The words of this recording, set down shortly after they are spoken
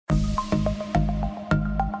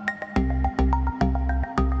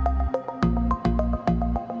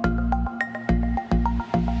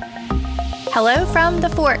Hello from the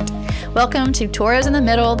Fort. Welcome to Toros in the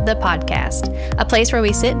Middle, the podcast, a place where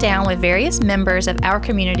we sit down with various members of our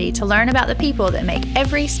community to learn about the people that make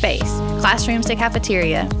every space, classrooms to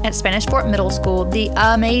cafeteria, at Spanish Fort Middle School, the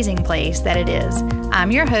amazing place that it is.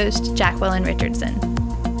 I'm your host, Jacqueline Richardson.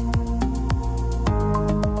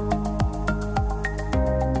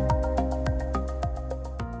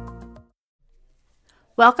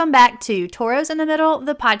 Welcome back to Toros in the Middle,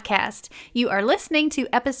 the podcast. You are listening to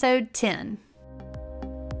episode 10.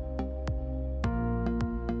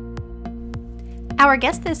 Our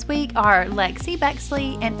guests this week are Lexi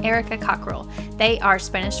Bexley and Erica Cockrell. They are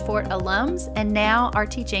Spanish Fort alums and now are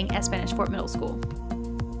teaching at Spanish Fort Middle School.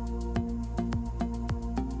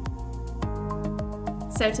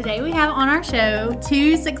 So today we have on our show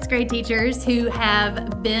two 6th grade teachers who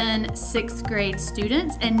have been 6th grade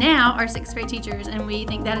students and now are 6th grade teachers, and we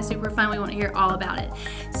think that is super fun. We want to hear all about it.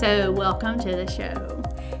 So welcome to the show.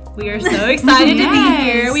 We are so excited to be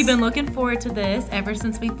here. We've been looking forward to this ever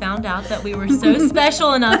since we found out that we were so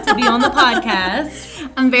special enough to be on the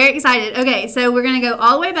podcast. I'm very excited. Okay, so we're going to go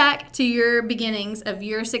all the way back to your beginnings of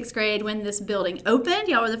your 6th grade when this building opened.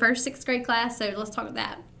 Y'all were the first 6th grade class, so let's talk about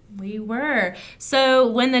that. We were.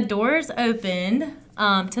 So when the doors opened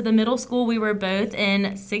to the middle school, we were both in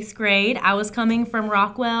 6th grade. I was coming from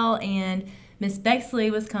Rockwell and Miss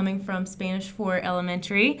Bexley was coming from Spanish Fort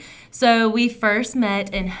Elementary. So we first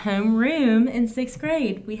met in homeroom in 6th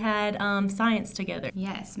grade. We had science together.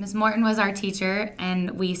 Yes, Miss Morton was our teacher, and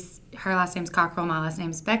her last name's Cockrell, my last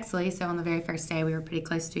name's Bexley. So on the very first day, we were pretty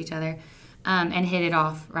close to each other. And hit it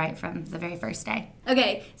off right from the very first day.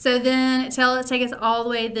 Okay, so then take us all the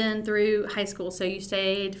way then through high school. So you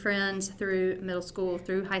stayed friends through middle school,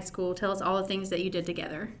 through high school. Tell us all the things that you did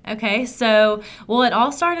together. Okay, so, it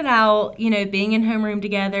all started out, being in homeroom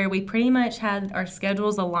together. We pretty much had our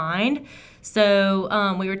schedules aligned.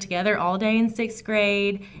 So we were together all day in 6th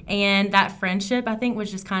grade, and that friendship, I think, was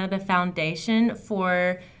just kind of the foundation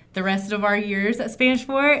for the rest of our years at Spanish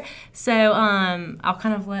Fort. So I'll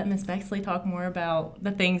kind of let Miss Bexley talk more about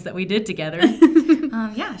the things that we did together.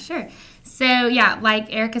 Yeah, sure. So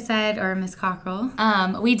like Erica said, or Miss Cockrell,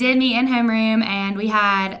 we did meet in homeroom, and we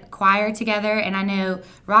had choir together. And I know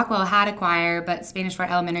Rockwell had a choir, but Spanish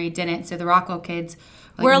Fort Elementary didn't. So the Rockwell kids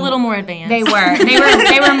were a little more advanced.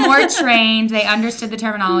 They were more trained. They understood the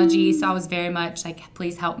terminology. So I was very much like,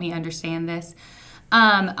 please help me understand this.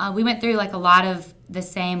 We went through like a lot of the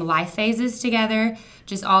same life phases together,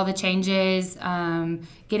 just all the changes,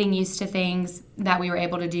 getting used to things that we were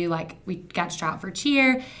able to do. Like we got to try out for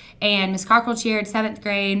cheer, and Miss Cockrell cheered 7th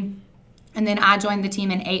grade, and then I joined the team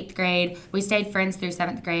in 8th grade. We stayed friends through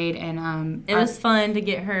 7th grade, and it was fun to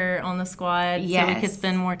get her on the squad. Yes. So we could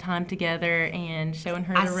spend more time together and showing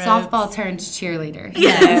her the ropes. Softball turned cheerleader.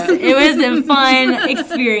 Yes, it was a fun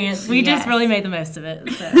experience. We just really made the most of it.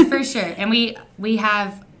 So. For sure, and we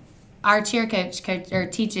have our cheer coach or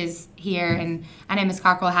teaches here, and I know Miss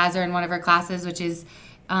Cockrell has her in one of her classes, which is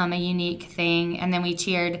a unique thing. And then we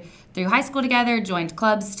cheered through high school together, joined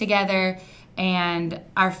clubs together, and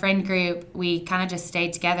our friend group, we kind of just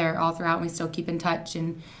stayed together all throughout, and we still keep in touch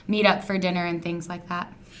and meet up for dinner and things like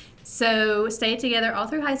that. So stayed together all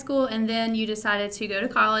through high school, and then you decided to go to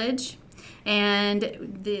college. And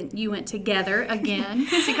then you went together again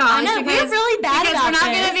to college. I know, we're really bad about this. We're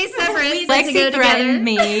not going to be separate. Lexi threatened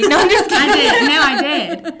me. No, I'm just kidding. I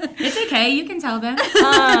did. It's okay. You can tell them.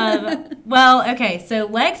 Okay. So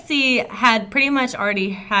Lexi had pretty much already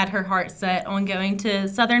had her heart set on going to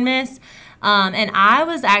Southern Miss. And I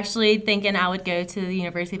was actually thinking I would go to the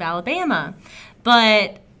University of Alabama.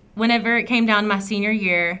 But whenever it came down to my senior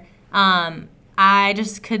year, I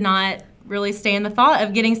just could not really stand the thought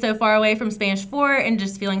of getting so far away from Spanish Fort and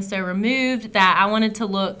just feeling so removed that I wanted to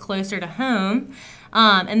look closer to home.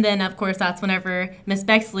 And then, of course, that's whenever Miss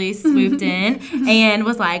Bexley swooped in and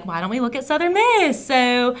was like, why don't we look at Southern Miss?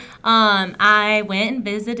 So I went and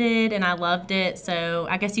visited, and I loved it. So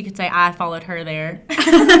I guess you could say I followed her there.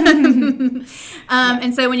 And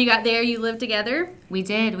so when you got there, you lived together? We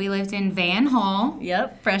did. We lived in Van Hall.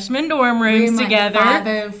 Yep, freshman dorm rooms together.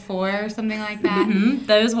 504 or something like that. Mm-hmm.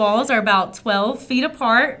 Those walls are about 12 feet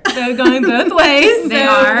apart. They're going both ways. They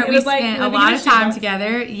are. We spent a lot of time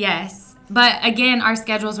together. Yes. But again, our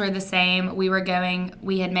schedules were the same. We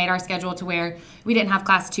had made our schedule to where we didn't have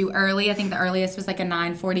class too early. I think the earliest was like a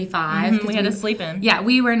 9:45. Mm-hmm. We had to sleep in. Yeah,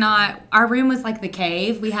 we were not, our room was like the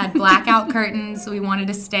cave. We had blackout curtains. We wanted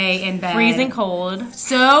to stay in bed. Freezing cold.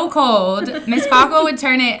 So cold. Miss Cockrell would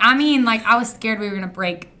turn it, I was scared we were going to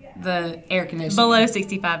break the air conditioning. Below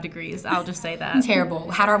 65 degrees, I'll just say that. Terrible.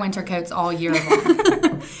 Had our winter coats all year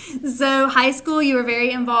long. So high school, you were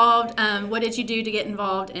very involved. What did you do to get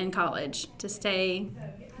involved in college to stay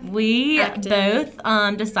We active?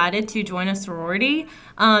 both decided to join a sorority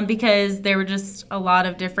because there were just a lot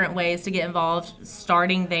of different ways to get involved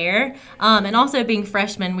starting there. And also being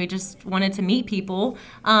freshmen, we just wanted to meet people.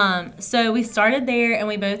 So we started there, and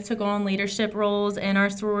we both took on leadership roles in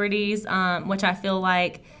our sororities, which I feel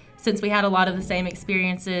like since we had a lot of the same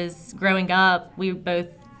experiences growing up, we both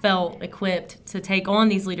felt equipped to take on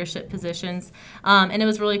these leadership positions. And it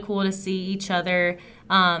was really cool to see each other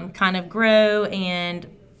kind of grow and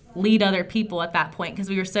lead other people at that point, because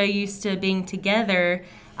we were so used to being together,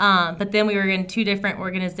 but then we were in two different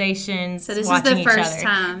organizations. So this watching is the each first other.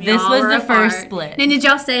 time This y'all was were the apart. first split. And did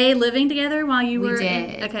y'all stay living together while you were? We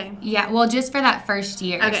did. Okay. Yeah, well, just for that first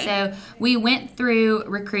year. Okay. So we went through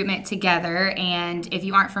recruitment together, and if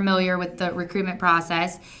you aren't familiar with the recruitment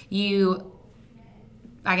process, you,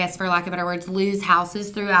 I guess for lack of better words, lose houses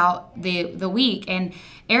throughout the week. And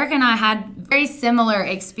Erica and I had very similar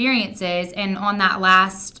experiences, and on that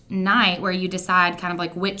last night where you decide kind of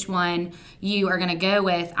like which one you are going to go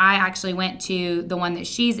with, I actually went to the one that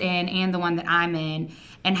she's in and the one that I'm in,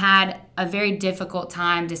 and had a very difficult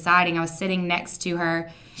time deciding. I was sitting next to her.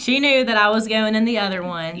 She knew that I was going in the other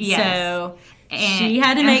one, Yes. so And- she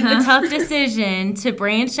had to make the tough decision to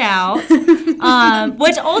branch out,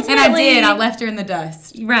 which ultimately... And I did. I left her in the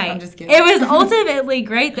dust. Right. I'm just kidding. It was ultimately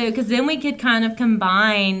great, though, because then we could kind of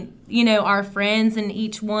combine, our friends in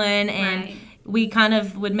each one, and Right. we kind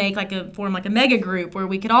of would make form a mega group where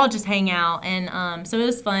we could all just hang out. And so it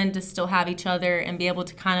was fun to still have each other and be able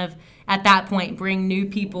to kind of, at that point, bring new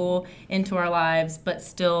people into our lives, but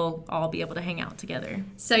still all be able to hang out together.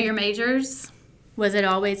 So your majors, was it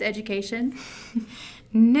always education?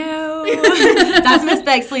 No. That's Miss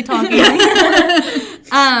Bexley talking.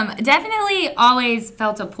 Definitely always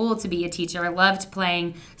felt a pull to be a teacher. I loved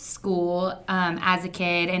playing school as a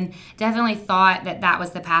kid, and definitely thought that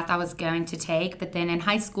was the path I was going to take. But then in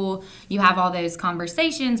high school, you have all those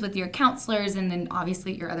conversations with your counselors, and then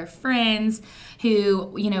obviously your other friends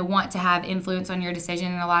who, want to have influence on your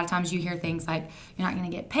decision. And a lot of times you hear things like, you're not going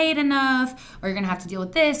to get paid enough, or you're going to have to deal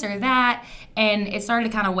with this or that. And it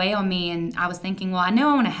started to kind of weigh on me, and I was thinking, well, I know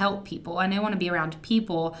I want to help people. I know I want to be around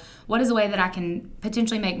people. What is a way that I can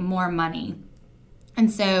potentially make more money?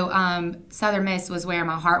 And so Southern Miss was where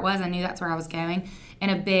my heart was. I knew that's where I was going. And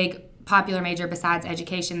a big popular major besides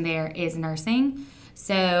education there is nursing.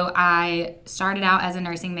 So I started out as a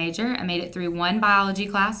nursing major. I made it through one biology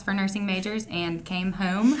class for nursing majors and came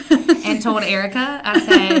home and told Erica, I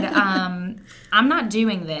said, I'm not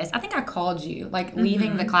doing this. I think I called you,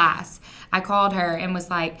 leaving the class. I called her and was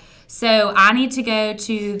like, so I need to go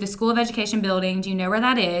to the School of Education building. Do you know where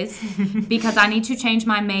that is? Because I need to change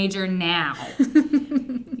my major now.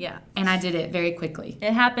 Yeah. And I did it very quickly.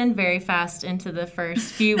 It happened very fast into the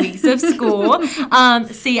first few weeks of school.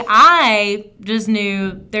 See, I just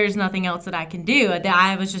knew there's nothing else that I can do. That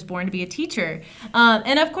I was just born to be a teacher.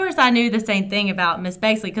 And of course, I knew the same thing about Miss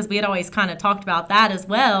Bexley, because we had always kind of talked about that as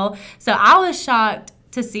well. So I was shocked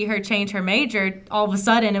to see her change her major all of a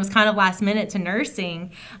sudden. It was kind of last minute to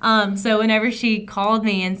nursing. So whenever she called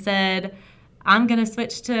me and said, I need to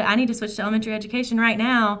switch to elementary education right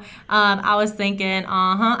now, I was thinking,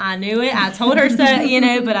 I knew it. I told her so,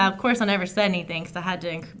 but of course I never said anything because I had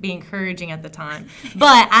to be encouraging at the time.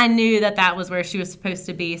 But I knew that was where she was supposed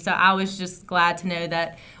to be. So I was just glad to know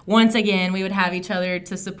that once again we would have each other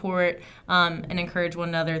to support and encourage one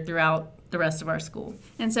another throughout the rest of our school.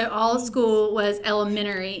 And so all of school was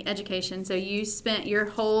elementary education. So you spent your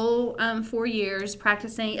whole 4 years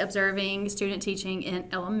practicing, observing, student teaching in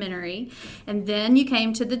elementary. And then you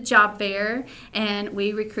came to the job fair, and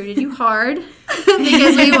we recruited you hard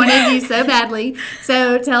because we wanted you so badly.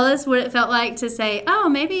 So tell us what it felt like to say, oh,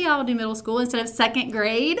 maybe I'll do middle school instead of second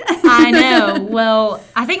grade. I know. Well,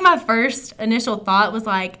 I think my first initial thought was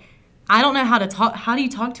like, I don't know how to talk. How do you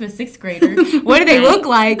talk to a sixth grader? What do they look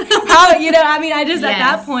like? At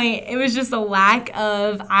that point, it was just a lack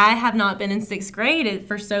of, I have not been in sixth grade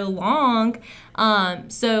for so long.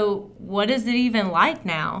 So what is it even like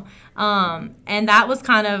now? And that was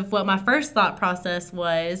kind of what my first thought process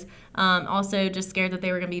was. Also just scared that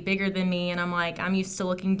they were going to be bigger than me. And I'm like, I'm used to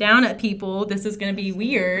looking down at people. This is going to be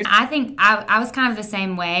weird. I think I was kind of the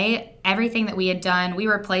same way. Everything that we had done, we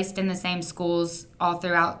were placed in the same schools all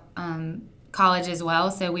throughout college as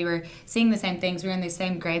well. So we were seeing the same things. We were in the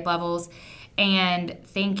same grade levels, and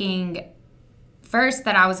thinking first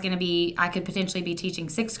that I could potentially be teaching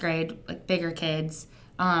sixth grade, like bigger kids,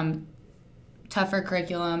 tougher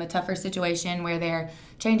curriculum, a tougher situation where they're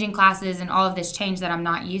changing classes and all of this change that I'm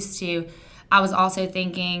not used to, I was also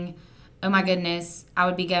thinking, oh my goodness, I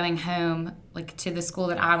would be going home like to the school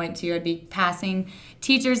that I went to. I'd be passing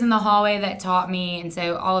teachers in the hallway that taught me. And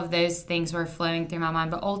so all of those things were flowing through my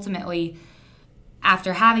mind. But ultimately,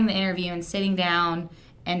 after having the interview and sitting down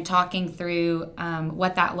and talking through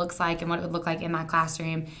what that looks like and what it would look like in my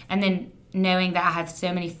classroom, and then knowing that I have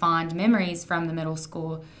so many fond memories from the middle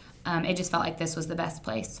school, it just felt like this was the best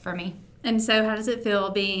place for me. And so how does it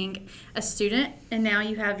feel being a student and now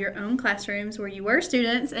you have your own classrooms where you were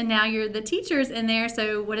students and now you're the teachers in there?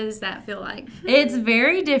 So what does that feel like? It's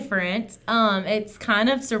very different. It's kind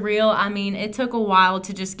of surreal. I mean, it took a while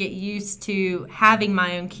to just get used to having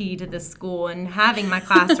my own key to the school and having my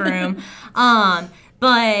classroom.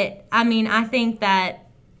 But I mean, I think that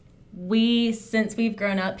since we've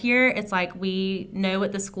grown up here, it's like we know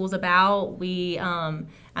what the school's about.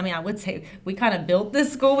 I would say we kind of built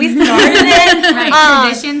this school. We started it. Right.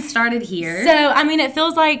 Tradition started here. So, I mean, it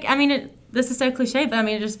feels like, this is so cliche, but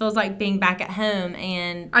it just feels like being back at home.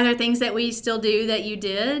 And are there things that we still do that you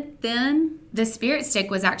did then? The Spirit Stick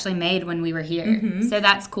was actually made when we were here. Mm-hmm. So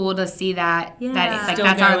that's cool to see that. Yeah. That it's like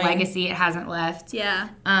that's our legacy. It hasn't left. Yeah.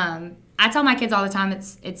 I tell my kids all the time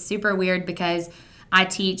it's super weird because I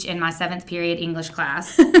teach in my 7th period English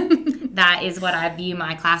class. That is what I view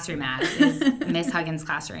my classroom as, is Miss Huggins'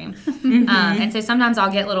 classroom. Mm-hmm. And so sometimes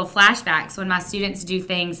I'll get little flashbacks when my students do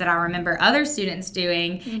things that I remember other students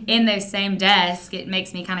doing in those same desks. It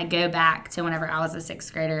makes me kind of go back to whenever I was a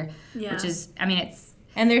 6th grader, which is, it's...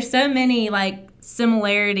 And there's so many,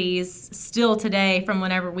 similarities still today from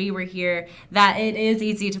whenever we were here that it is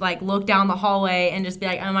easy to, look down the hallway and just be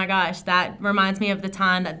like, oh, my gosh, that reminds me of the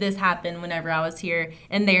time that this happened whenever I was here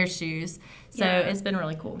in their shoes. So it's been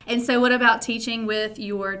really cool. And so what about teaching with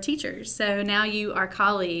your teachers? So now you are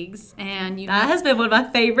colleagues and you... That has been one of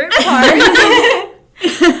my favorite parts.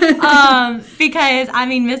 Because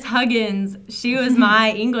Miss Huggins, she was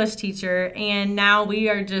my English teacher, and now we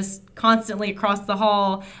are just constantly across the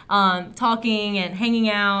hall talking and hanging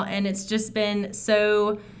out, and it's just been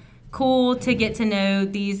so cool to get to know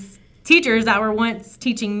these teachers that were once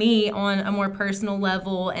teaching me on a more personal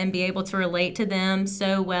level and be able to relate to them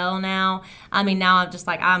so well now. Now I'm just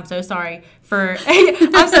I'm so sorry for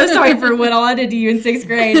what all I did to you in 6th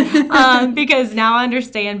grade because now I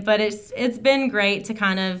understand. But it's been great to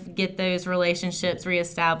kind of get those relationships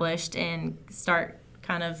reestablished and start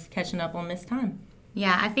kind of catching up on missed time.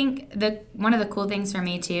 Yeah, I think one of the cool things for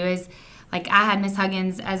me too is I had Miss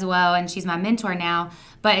Huggins as well, and she's my mentor now.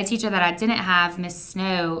 But a teacher that I didn't have, Miss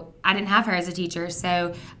Snow, I didn't have her as a teacher.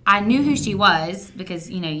 So I knew who she was because,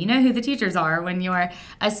 you know who the teachers are when you're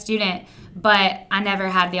a student. But I never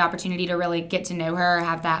had the opportunity to really get to know her or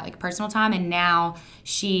have that, personal time. And now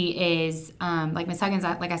she is, Miss Huggins,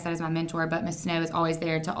 like I said, is my mentor. But Miss Snow is always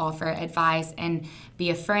there to offer advice and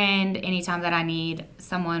be a friend anytime that I need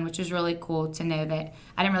someone, which is really cool to know that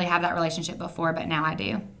I didn't really have that relationship before, but now I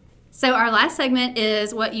do. So our last segment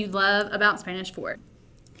is what you love about Spanish Fort.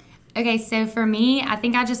 Okay, so for me, I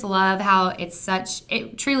think I just love how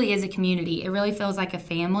it truly is a community. It really feels like a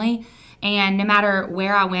family. And no matter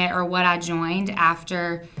where I went or what I joined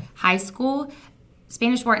after high school,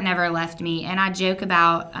 Spanish Fort never left me. And I joke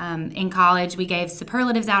about in college, we gave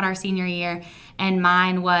superlatives out our senior year, and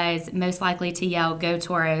mine was most likely to yell "Go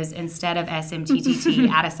Toros" instead of SMTTT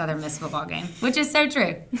at a Southern Miss football game, which is so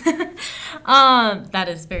true. That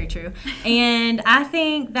is very true. And I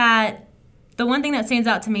think that the one thing that stands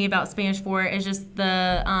out to me about Spanish Fort is just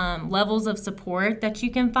the levels of support that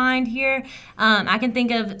you can find here. I can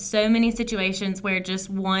think of so many situations where just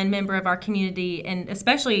one member of our community, and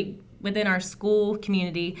especially within our school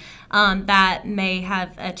community, that may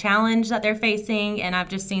have a challenge that they're facing, and I've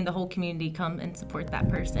just seen the whole community come and support that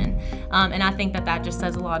person. And I think that just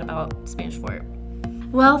says a lot about Spanish Fort.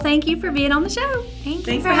 Well, thank you for being on the show.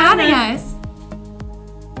 Thanks for having us.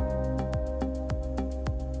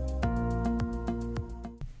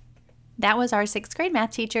 That was our 6th grade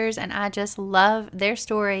math teachers, and I just love their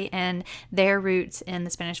story and their roots in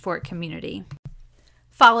the Spanish Fort community.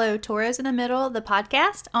 Follow Toros in the Middle, the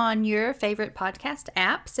podcast, on your favorite podcast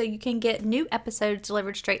app so you can get new episodes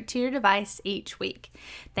delivered straight to your device each week.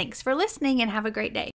 Thanks for listening and have a great day.